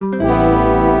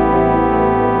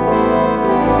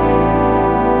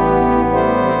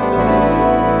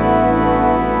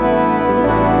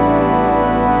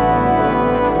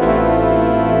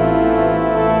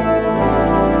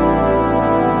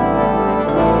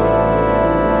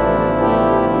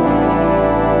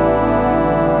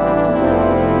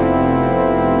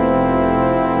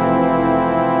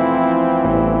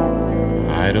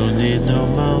I don't need no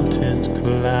mountains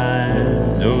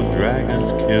climb, no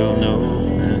dragons kill, no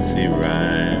fancy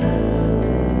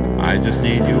rhyme. I just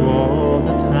need you all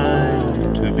the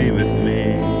time to be with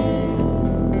me.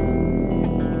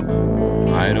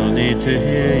 I don't need to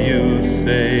hear you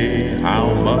say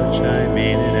how much I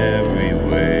mean it every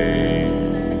way.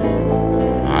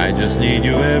 I just need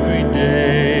you every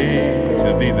day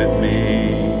to be with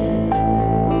me.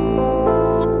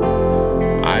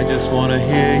 I just want to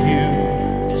hear you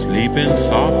sleeping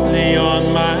softly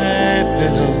on my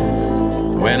pillow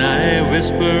when I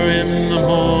whisper in the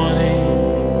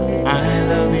morning, I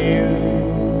love you.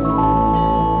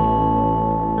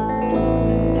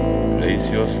 Place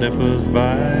your slippers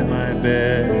by my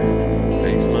bed,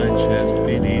 place my chest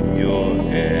beneath your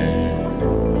head.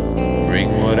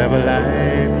 Bring whatever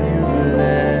life you've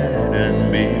led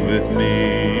and be with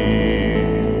me.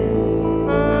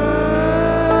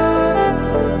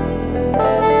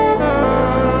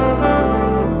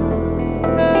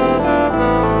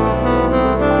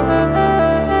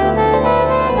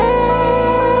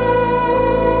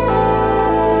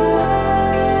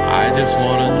 I just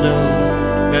wanna know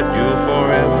that you'll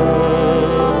forever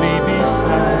be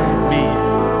beside me,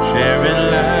 sharing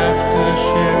laughter,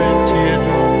 sharing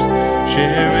teardrops,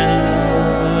 sharing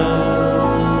love.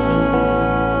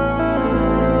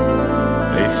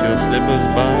 Place your slippers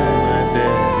by my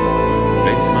bed,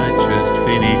 place my chest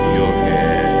beneath your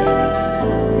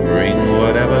head. Bring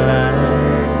whatever life